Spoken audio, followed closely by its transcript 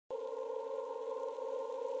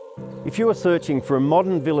If you are searching for a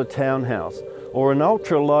modern villa townhouse or an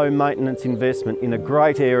ultra-low maintenance investment in a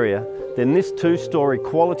great area, then this 2-storey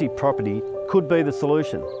quality property could be the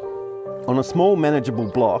solution. On a small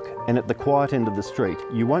manageable block and at the quiet end of the street,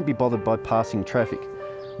 you won't be bothered by passing traffic.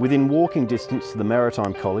 Within walking distance to the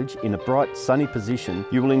Maritime College, in a bright sunny position,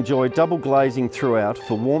 you will enjoy double glazing throughout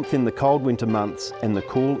for warmth in the cold winter months and the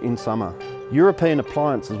cool in summer. European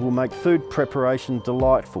appliances will make food preparation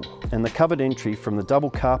delightful, and the covered entry from the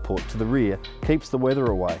double carport to the rear keeps the weather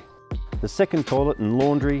away. The second toilet and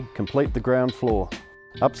laundry complete the ground floor.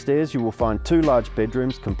 Upstairs you will find 2 large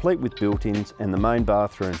bedrooms complete with built-ins and the main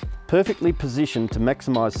bathroom. Perfectly positioned to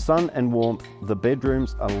maximise sun and warmth, the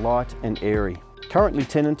bedrooms are light and airy. Currently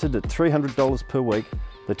tenanted at $300 per week,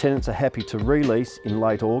 the tenants are happy to release in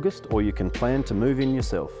late August, or you can plan to move in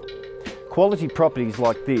yourself. Quality properties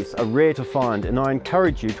like this are rare to find, and I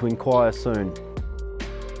encourage you to inquire soon.